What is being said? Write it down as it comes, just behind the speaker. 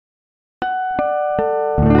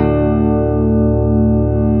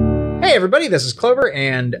Hey everybody, this is Clover,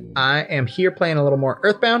 and I am here playing a little more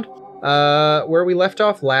EarthBound. Where we left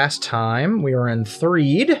off last time, we were in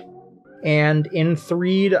Threed, and in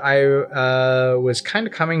Threed I was kind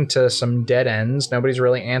of coming to some dead ends. Nobody's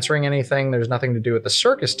really answering anything. There's nothing to do with the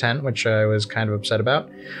circus tent, which I was kind of upset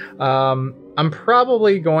about. I'm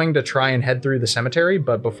probably going to try and head through the cemetery,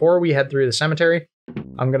 but before we head through the cemetery,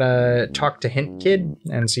 I'm gonna talk to Hint Kid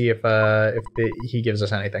and see if he gives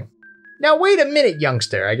us anything. Now wait a minute,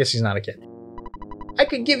 youngster. I guess he's not a kid. I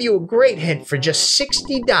could give you a great hint for just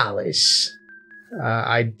 $60.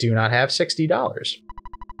 I do not have $60.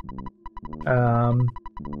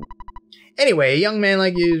 Anyway, a young man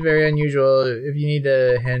like you is very unusual. If you need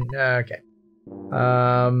a hint, okay.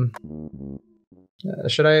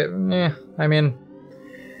 Should I? I mean,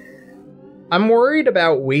 I'm worried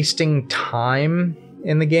about wasting time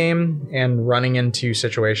in the game and running into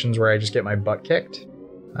situations where I just get my butt kicked.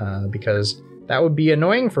 Because that would be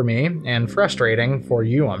annoying for me and frustrating for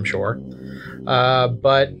you, I'm sure.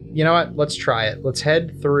 But you know what? Let's try it. Let's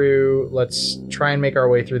head through. Let's try and make our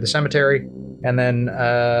way through the cemetery and then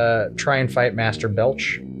try and fight Master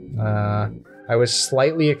Belch. I was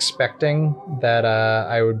slightly expecting that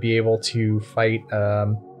I would be able to fight,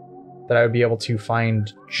 that I would be able to find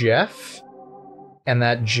Jeff, and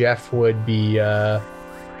that Jeff would be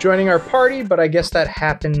joining our party, but I guess that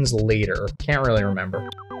happens later. Can't really remember.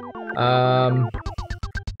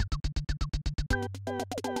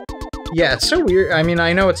 Yeah, it's so weird. I mean,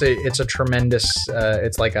 I know it's a tremendous,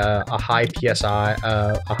 it's like a high PSI,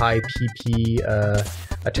 a high PP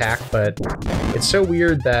attack, but it's so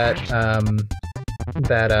weird that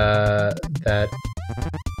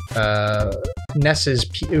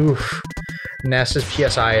Ness's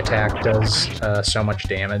PSI attack does so much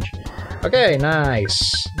damage. Okay, nice.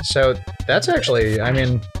 So that's actually, I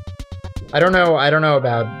mean, I don't know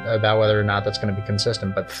about whether or not that's going to be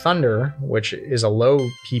consistent, but Thunder, which is a low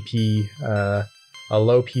PP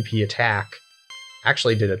attack,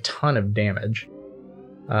 actually did a ton of damage.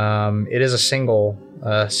 It is a single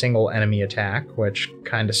enemy attack, which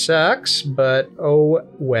kind of sucks, but oh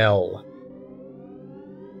well.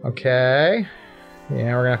 Okay,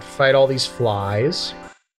 yeah, we're gonna have to fight all these flies.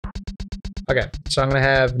 Okay, so I'm gonna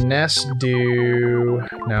have Ness do...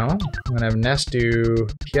 No, I'm gonna have Ness do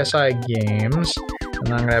PSI games, and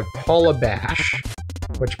then I'm gonna have Paula bash,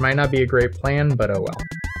 which might not be a great plan, but oh well.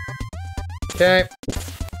 Okay.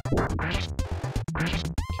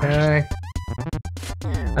 Okay.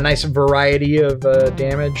 A nice variety of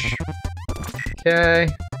damage. Okay.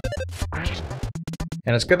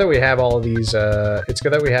 And it's good that we have all of these,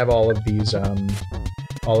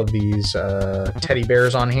 all of these teddy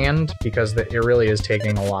bears on hand, because it really is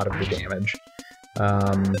taking a lot of the damage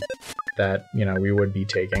that, you know, we would be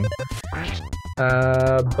taking.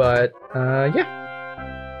 Yeah.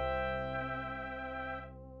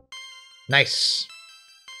 Nice.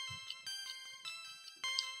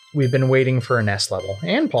 We've been waiting for a Ness level,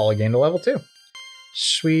 and Paula gained a level too.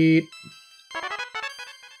 Sweet.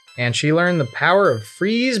 And she learned the power of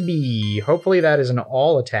Freeze Bee. Hopefully that is an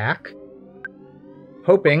all attack.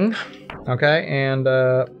 Hoping. Okay, and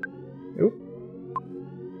oop.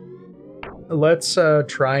 Let's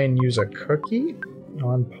try and use a cookie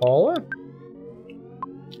on Paula.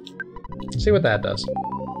 Let's see what that does.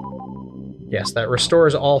 Yes, that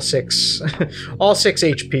restores all 6 all 6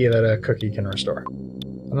 HP that a cookie can restore.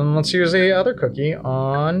 And then let's use the other cookie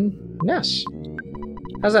on Ness.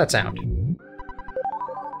 How's that sound?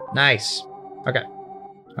 Nice. Okay.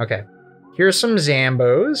 Okay. Here's some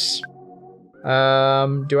Zambos.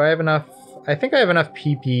 Do I have enough? I think I have enough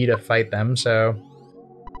PP to fight them, so...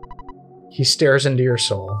 He stares into your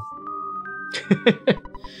soul.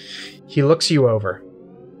 He looks you over.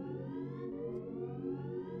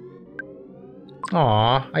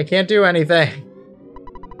 Aw, I can't do anything.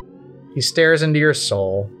 He stares into your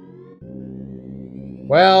soul.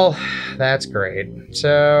 Well, that's great.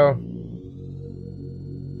 So...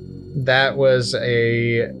 That was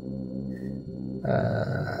a...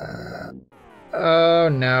 oh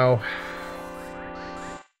no.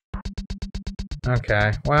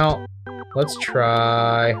 Okay, well, let's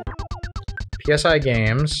try PSI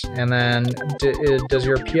games, and then does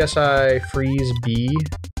your PSI freeze B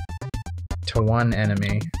to one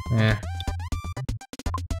enemy? Eh.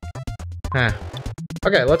 Huh.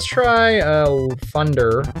 Okay, let's try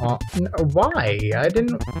Thunder. Why? I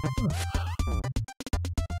didn't...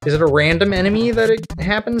 Is it a random enemy that it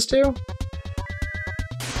happens to?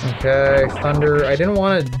 Okay, Thunder. I didn't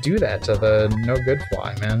want to do that to the no good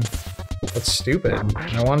fly, man. That's stupid.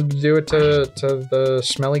 I wanted to do it to the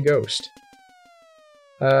smelly ghost.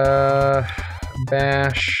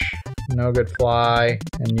 Bash, no good fly,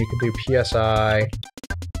 and you could do PSI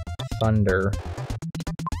thunder.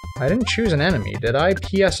 I didn't choose an enemy, did I?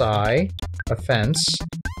 PSI offense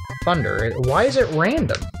thunder. Why is it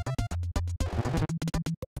random?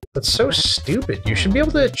 That's so stupid. You should be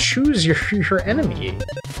able to choose your enemy.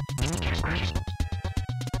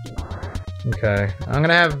 Okay, I'm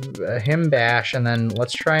gonna have him bash, and then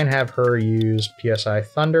let's try and have her use PSI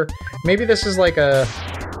Thunder. Maybe this is like a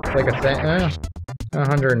thing.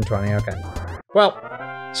 120. Okay. Well,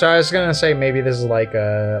 so I was gonna say maybe this is like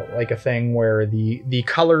a thing where the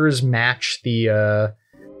colors match the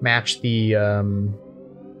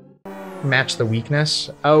weakness.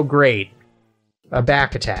 Oh, great! A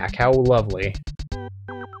back attack. How lovely.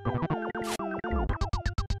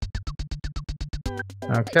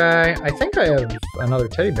 Okay, I think I have another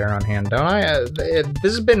teddy bear on hand, don't I? This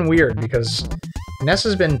has been weird because Ness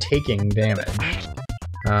has been taking damage.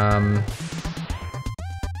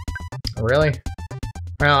 Really?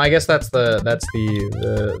 Well, I guess that's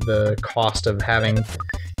the cost of having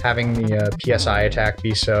the PSI attack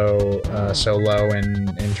be so low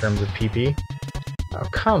in terms of PP. Oh,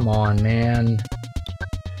 come on, man.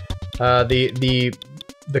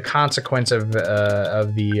 The consequence of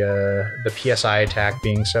the PSI attack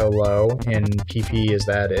being so low in PP is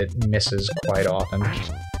that it misses quite often.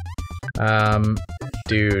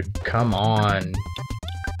 Dude, come on.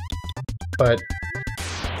 But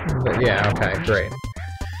yeah, okay, great.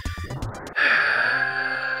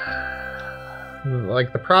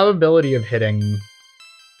 Like, the probability of hitting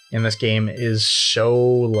in this game is so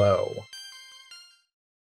low.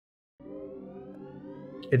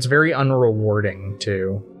 It's very unrewarding,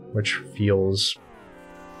 too, which feels...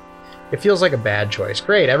 It feels like a bad choice.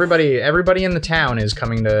 Great, everybody in the town is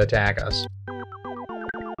coming to attack us.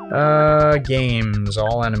 Games,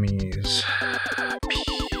 all enemies.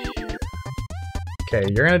 Okay,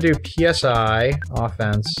 you're gonna do PSI,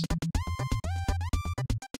 offense.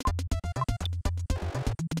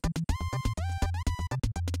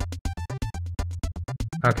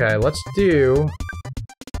 Okay, let's do...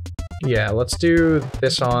 Yeah, let's do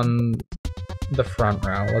this on the front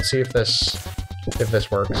row. Let's see if this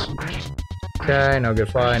works. Okay, no good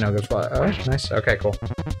fly, no good fly. Oh, nice. Okay, cool.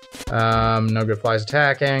 No good flies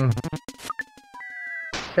attacking.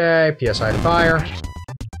 Okay, PSI to fire.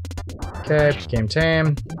 Okay, became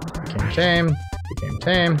tame. Became tame. Became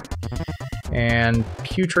tame. And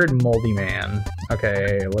putrid moldy man.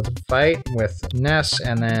 Okay, let's fight with Ness,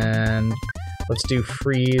 and then let's do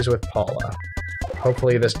freeze with Paula.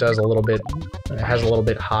 Hopefully this does a little bit, it has a little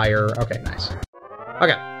bit higher, okay, nice.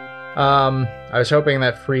 Okay, I was hoping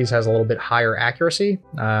that freeze has a little bit higher accuracy.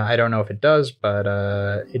 I don't know if it does, but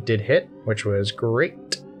it did hit, which was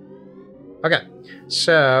great. Okay,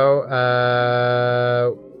 so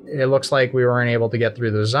it looks like we weren't able to get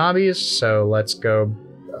through the zombies, so let's go.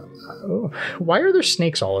 Why are there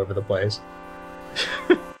snakes all over the place?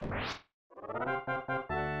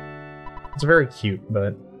 It's very cute,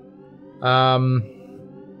 but...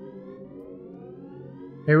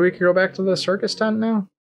 maybe we could go back to the circus tent now?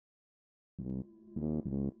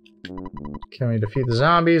 Can we defeat the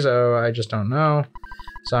zombies? Oh, I just don't know.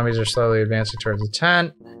 Zombies are slowly advancing towards the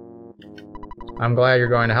tent. I'm glad you're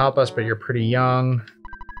going to help us, but you're pretty young.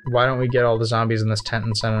 Why don't we get all the zombies in this tent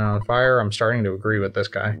and set it on fire? I'm starting to agree with this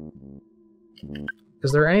guy.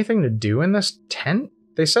 Is there anything to do in this tent?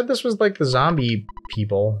 They said this was like the zombie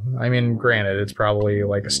people. I mean, granted, it's probably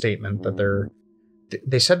like a statement that they're...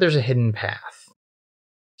 They said there's a hidden path.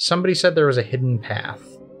 Somebody said there was a hidden path.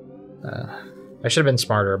 I should have been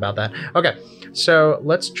smarter about that. Okay, so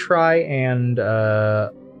let's try and...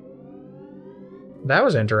 That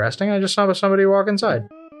was interesting. I just saw somebody walk inside.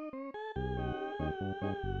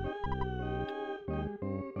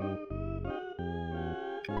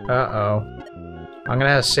 Uh-oh. I'm gonna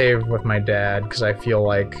have to save with my dad, because I feel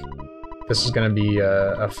like this is gonna be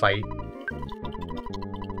a fight.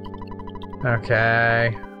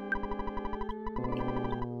 Okay.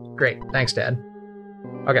 Great, thanks, Dad.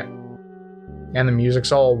 Okay. And the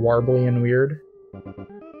music's all warbly and weird.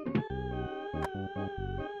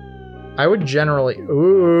 I would generally...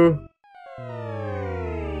 Ooh!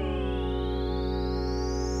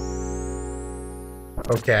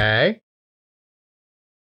 Okay.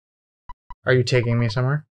 Are you taking me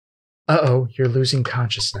somewhere? Uh-oh, you're losing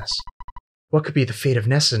consciousness. What could be the fate of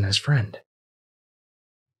Ness and his friend?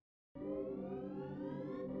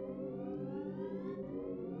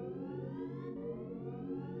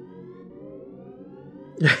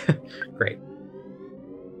 Great.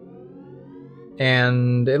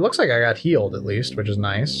 And it looks like I got healed, at least, which is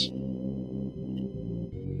nice.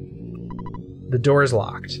 The door is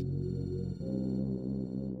locked.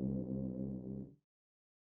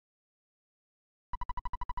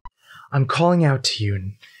 I'm calling out to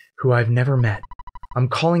you, who I've never met. I'm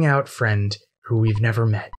calling out, friend, who we've never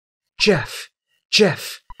met. Jeff!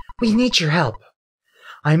 Jeff! We need your help.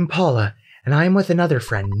 I'm Paula, and I am with another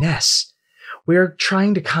friend, Ness. We are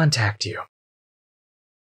trying to contact you.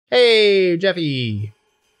 Hey, Jeffy!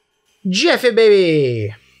 Jeffy,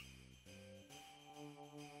 baby!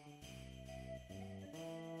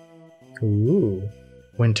 Ooh.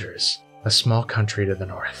 Winters, a small country to the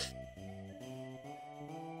north.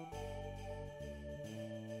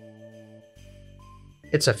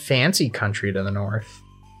 It's a fancy country to the north.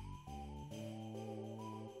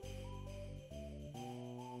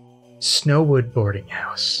 Snowwood boarding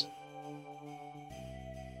house.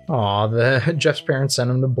 Aw, Jeff's parents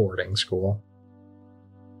sent him to boarding school.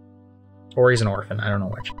 Or he's an orphan, I don't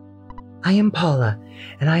know which. I am Paula,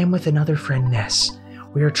 and I am with another friend, Ness.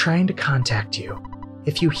 We are trying to contact you.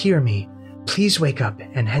 If you hear me, please wake up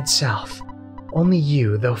and head south. Only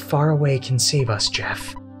you, though far away, can save us,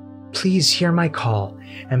 Jeff. Please hear my call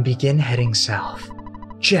and begin heading south.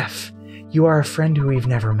 Jeff, you are a friend who we've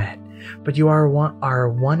never met, but you are our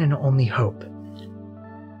one and only hope.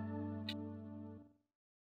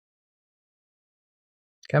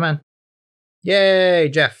 Come on. Yay,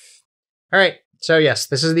 Jeff. All right, so yes,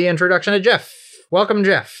 this is the introduction to Jeff. Welcome,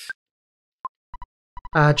 Jeff.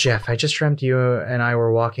 Jeff, I just dreamt you and I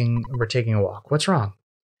were taking a walk. What's wrong?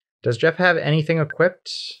 Does Jeff have anything equipped?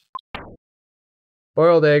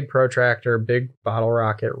 Boiled egg, protractor, big bottle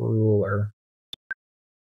rocket, ruler.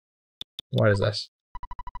 What is this?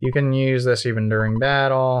 You can use this even during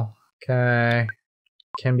battle. Okay.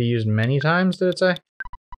 Can be used many times, did it say?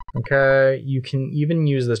 Okay, you can even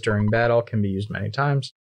use this during battle, can be used many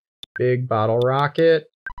times. Big bottle rocket.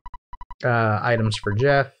 Items for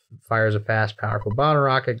Jeff. Fires a fast, powerful bottle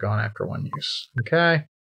rocket, gone after one use. Okay.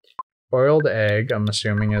 Boiled egg, I'm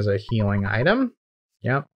assuming, is a healing item.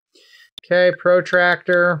 Yep. Okay,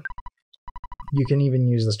 protractor. You can even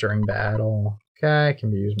use this during battle. Okay,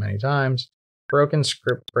 can be used many times. Broken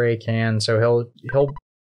script break hand, so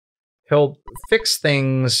he'll fix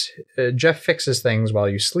things. Jeff fixes things while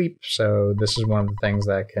you sleep, so this is one of the things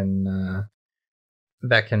that can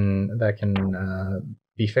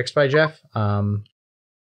be fixed by Jeff.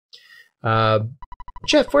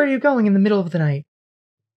 Jeff, where are you going in the middle of the night?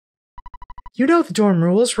 You know the dorm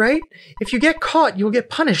rules, right? If you get caught, you'll get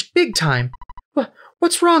punished big time.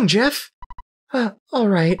 What's wrong, Jeff? All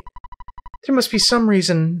right. There must be some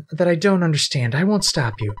reason that I don't understand. I won't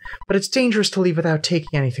stop you, but it's dangerous to leave without taking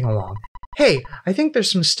anything along. Hey, I think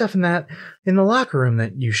there's some stuff in the locker room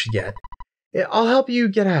that you should get. I'll help you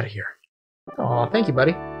get out of here. Aw, thank you,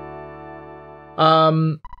 buddy.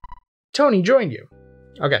 Tony joined you.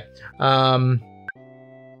 Okay.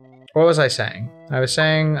 What was I saying? I was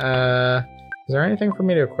saying, is there anything for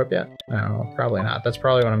me to equip yet? No, probably not. That's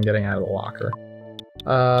probably what I'm getting out of the locker.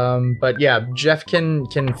 But yeah, Jeff can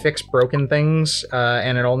fix broken things,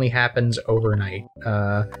 and it only happens overnight.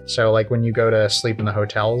 So like when you go to sleep in the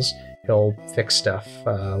hotels, he'll fix stuff,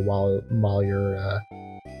 while you're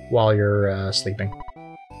sleeping.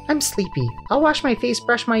 I'm sleepy. I'll wash my face,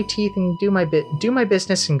 brush my teeth, and do my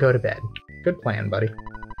business and go to bed. Good plan, buddy.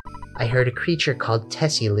 I heard a creature called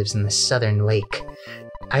Tessie lives in the southern lake.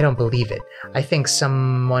 I don't believe it. I think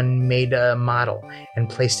someone made a model and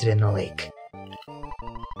placed it in the lake.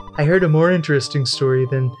 I heard a more interesting story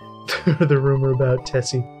than the rumor about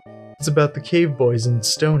Tessie. It's about the cave boys in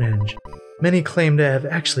Stonehenge. Many claim to have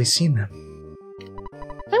actually seen them.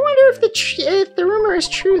 I wonder if the rumor is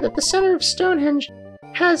true that the center of Stonehenge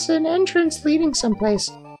has an entrance leading someplace.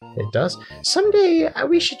 It does. Someday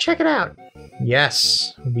we should check it out.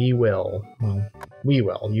 Yes, we will. Well, we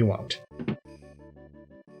will. You won't.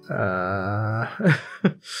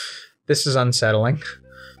 This is unsettling.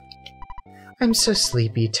 I'm so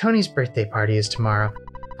sleepy. Tony's birthday party is tomorrow.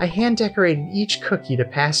 I hand-decorated each cookie to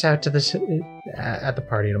pass out to at the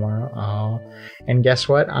party tomorrow. Oh, and guess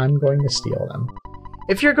what? I'm going to steal them.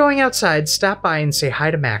 If you're going outside, stop by and say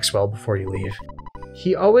hi to Maxwell before you leave.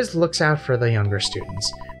 He always looks out for the younger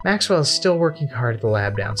students. Maxwell is still working hard at the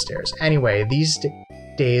lab downstairs. Anyway, these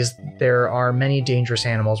days there are many dangerous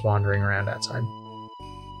animals wandering around outside.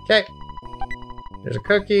 Okay. There's a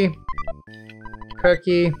cookie.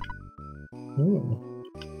 Cookie. Ooh.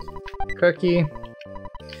 Cookie.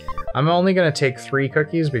 I'm only going to take 3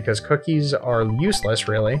 cookies because cookies are useless,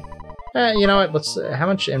 really. You know what? How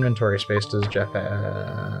much inventory space does Jeff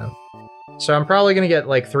have? So I'm probably going to get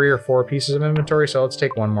like 3 or 4 pieces of inventory, so let's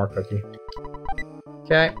take 1 more cookie.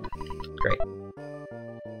 Okay. Great.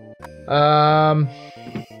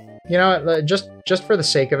 You know what? Just for the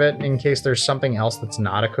sake of it, in case there's something else that's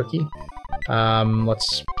not a cookie,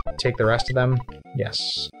 let's take the rest of them.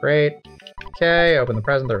 Yes. Great. Okay, open the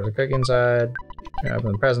present. There was a cookie inside.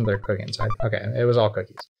 Open the present. There's a cookie inside. Okay, it was all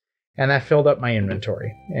cookies. And that filled up my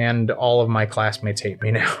inventory. And all of my classmates hate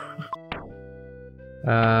me now.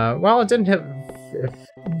 Well, it didn't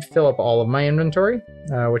fill up all of my inventory,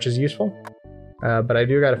 which is useful. But I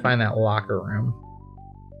do gotta find that locker room.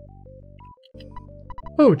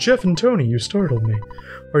 Oh, Jeff and Tony, you startled me.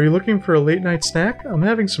 Are you looking for a late-night snack? I'm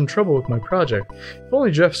having some trouble with my project. If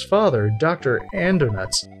only Jeff's father, Dr.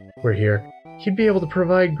 Andonuts, were here, he'd be able to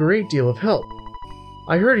provide a great deal of help.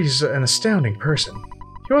 I heard he's an astounding person.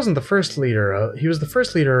 He wasn't the first leader, he was the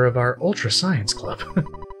first leader of our Ultra Science Club.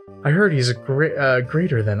 I heard he's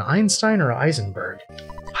greater than Einstein or Heisenberg.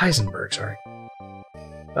 Heisenberg, sorry.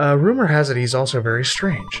 Rumor has it he's also very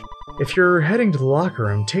strange. If you're heading to the locker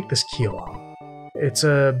room, take this key along. It's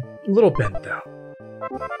a little bent, though.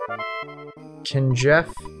 Can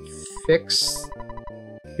Jeff fix...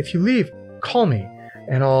 If you leave, call me,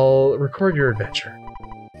 and I'll record your adventure.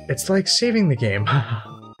 It's like saving the game.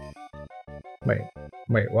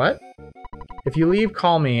 Wait, what? If you leave,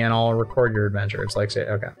 call me, and I'll record your adventure. It's like...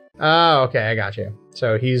 Okay. Oh, okay, I got you.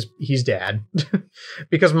 So he's dad.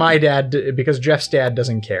 Because Jeff's dad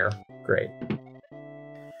doesn't care. Great.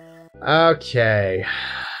 Okay.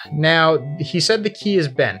 Now, he said the key is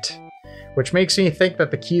bent, which makes me think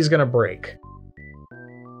that the key is gonna break.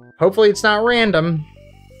 Hopefully it's not random.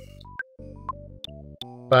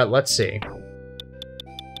 But let's see.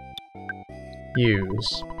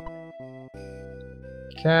 Use.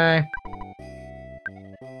 Okay.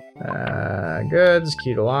 Goods,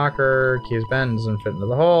 key to locker, key is bent, doesn't fit into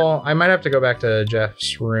the hole. I might have to go back to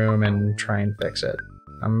Jeff's room and try and fix it.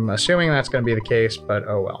 I'm assuming that's going to be the case, but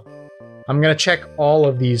oh well. I'm going to check all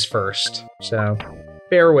of these first, so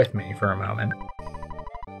bear with me for a moment.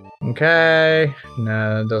 Okay,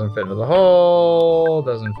 no, it doesn't fit into the hole,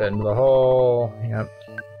 doesn't fit into the hole, yep.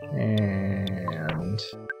 And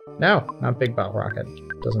no, not Big Bottle Rocket,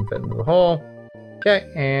 doesn't fit into the hole. Okay,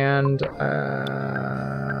 and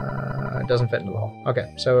it doesn't fit into the hole.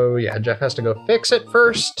 Okay, so yeah, Jeff has to go fix it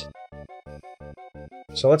first.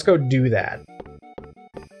 So let's go do that.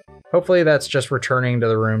 Hopefully that's just returning to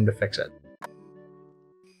the room to fix it.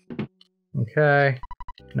 Okay,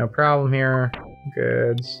 no problem here.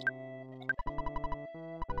 Goods.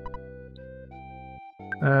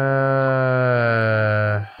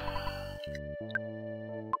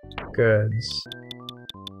 Goods.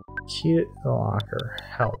 Key to the locker.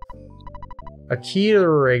 Help. A key to the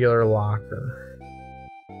regular locker.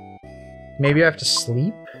 Maybe I have to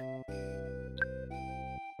sleep?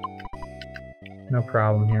 No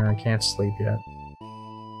problem here. I can't sleep yet.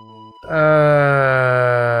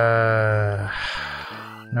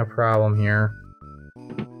 No problem here.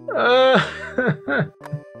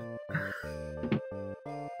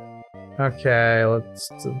 Okay,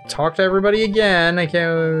 let's talk to everybody again. I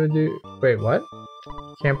can't do... Wait, what?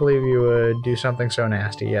 Can't believe you would do something so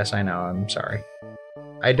nasty. Yes, I know. I'm sorry.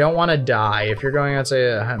 I don't want to die. If you're going out,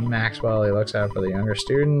 say Maxwell, he looks out for the younger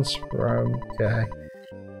students. Okay.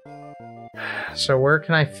 So where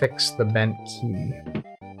can I fix the bent key?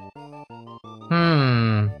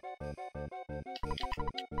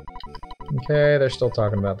 Okay, they're still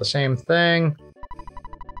talking about the same thing.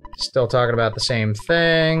 Still talking about the same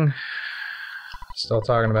thing. Still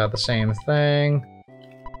talking about the same thing.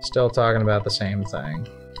 Still talking about the same thing.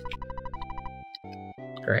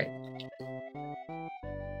 Great.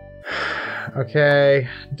 Okay,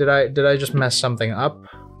 did I just mess something up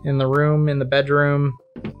in the room, in the bedroom?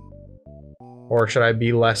 Or should I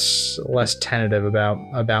be less tentative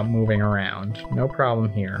about moving around? No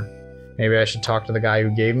problem here. Maybe I should talk to the guy who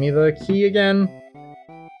gave me the key again?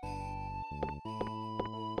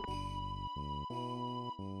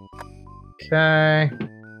 Okay.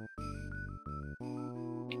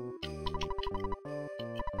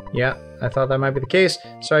 Yeah, I thought that might be the case.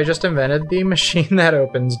 So I just invented the machine that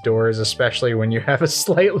opens doors, especially when you have a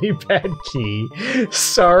slightly bad key.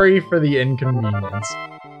 Sorry for the inconvenience.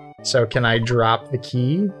 So can I drop the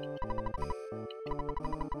key?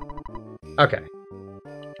 Okay.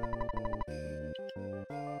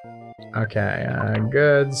 Okay,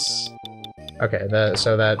 goods. Okay,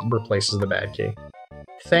 so that replaces the bad key.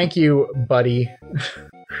 Thank you, buddy.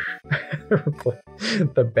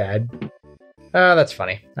 The bad... Oh, that's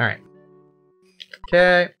funny. Alright.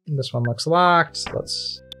 Okay, this one looks locked.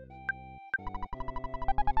 Let's...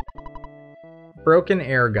 Broken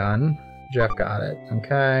air gun. Jeff got it.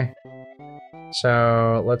 Okay.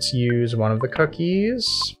 So, let's use one of the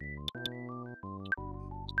cookies.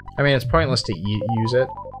 I mean, it's pointless to use it.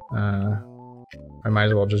 I might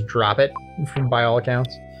as well just drop it, by all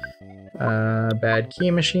accounts. Bad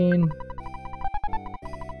key machine.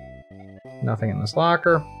 Nothing in this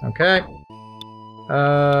locker. Okay.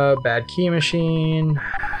 Bad key machine.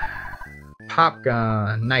 Pop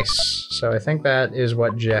gun. Nice. So I think that is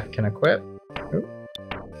what Jeff can equip.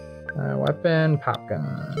 Weapon, pop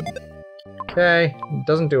gun. Okay.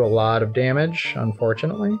 Doesn't do a lot of damage,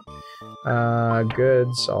 unfortunately.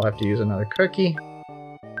 Goods. I'll have to use another cookie.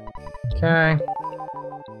 Okay.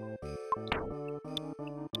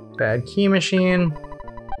 Bad key machine.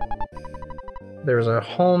 There's a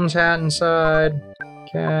Holmes hat inside.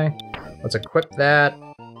 Okay. Let's equip that.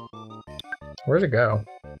 Where's it go?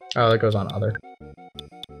 Oh, that goes on other.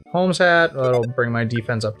 Holmes hat. That'll bring my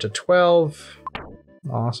defense up to 12.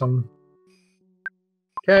 Awesome.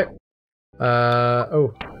 Okay.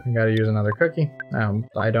 Oh, I gotta use another cookie.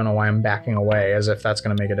 I don't know why I'm backing away, as if that's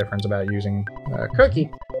gonna make a difference about using a cookie.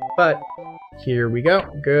 But here we go.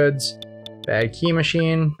 Goods. Bad key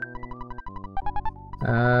machine.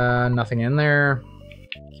 Nothing in there.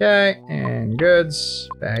 Okay, and goods.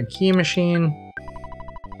 Bad key machine.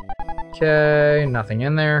 Okay, nothing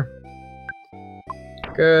in there.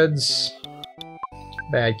 Goods.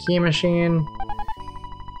 Bad key machine.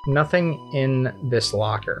 Nothing in this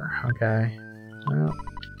locker. Okay. Well,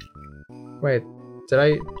 wait, did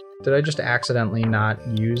I just accidentally not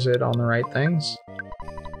use it on the right things?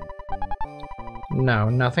 No,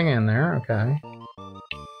 nothing in there. Okay.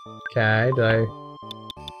 Okay, did I...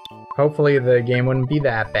 Hopefully the game wouldn't be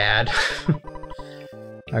that bad.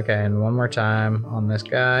 Okay, and one more time on this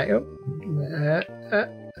guy. Oh.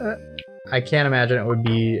 I can't imagine it would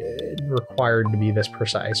be required to be this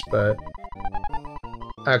precise, but...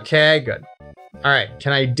 Okay, good. Alright,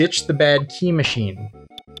 can I ditch the bad key machine?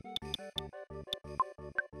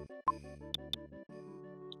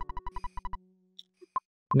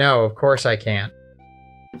 No, of course I can't.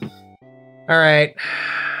 Alright.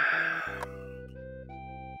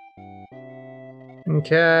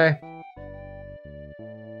 Okay.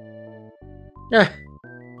 Yeah.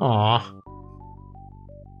 Aw.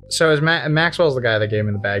 So is Maxwell's the guy that gave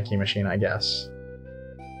me the bad key machine, I guess.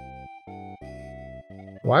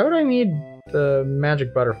 Why would I need the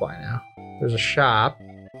magic butterfly now? There's a shop.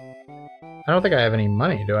 I don't think I have any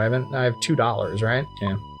money, do I? I have $2, right?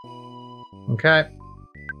 Yeah. Okay.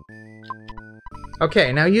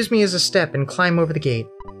 Okay, now use me as a step and climb over the gate.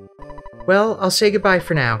 Well, I'll say goodbye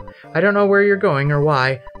for now. I don't know where you're going or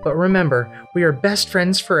why, but remember, we are best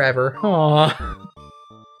friends forever. Aww.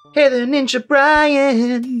 Hey there, Ninja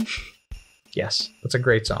Brian! Yes, that's a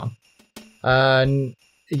great song.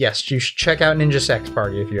 Yes, you should check out Ninja Sex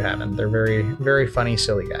Party if you haven't. They're very, very funny,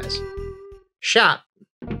 silly guys. Shot!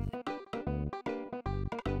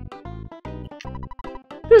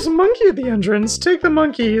 There's a monkey at the entrance. Take the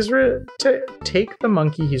monkey, take the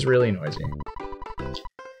monkey, he's really noisy.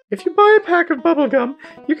 If you buy a pack of bubblegum,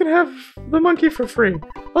 you can have the monkey for free.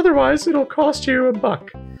 Otherwise, it'll cost you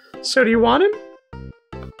 $1. So do you want him?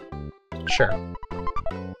 Sure.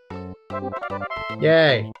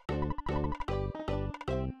 Yay.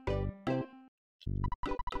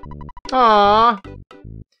 Aww.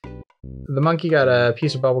 The monkey got a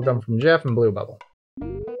piece of bubblegum from Jeff and blew a bubble.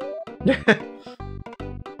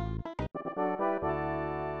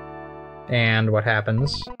 And what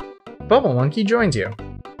happens? Bubble Monkey joins you.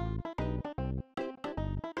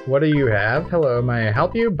 What do you have? Hello, may I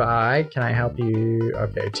help you? Bye. Can I help you?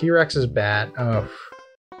 Okay, T-Rex's bat. Oh.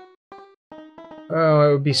 Oh,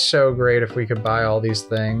 it would be so great if we could buy all these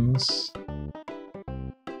things.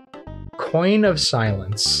 Coin of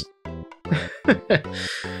Silence.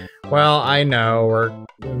 Well, I know,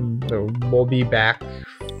 we'll be back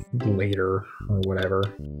later or whatever.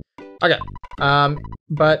 Okay,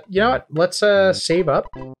 but you know what? Let's save up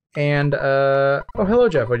and oh, hello,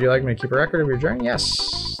 Jeff. Would you like me to keep a record of your journey?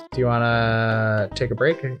 Yes. Do you want to take a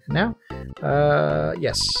break now?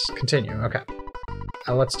 Yes. Continue. Okay.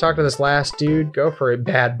 Let's talk to this last dude. Go for it,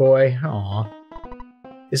 bad boy. Aw.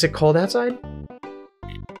 Is it cold outside?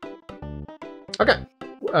 Okay.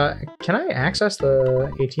 Can I access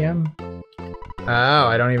the ATM? Oh,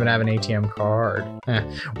 I don't even have an ATM card.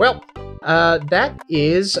 Well, that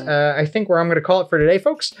is, I think, where I'm going to call it for today,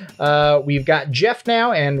 folks. We've got Jeff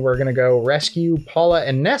now, and we're going to go rescue Paula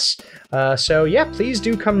and Ness. So, yeah, please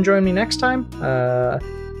do come join me next time.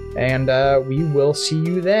 And we will see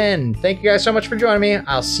you then. Thank you guys so much for joining me.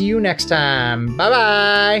 I'll see you next time.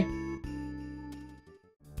 Bye-bye.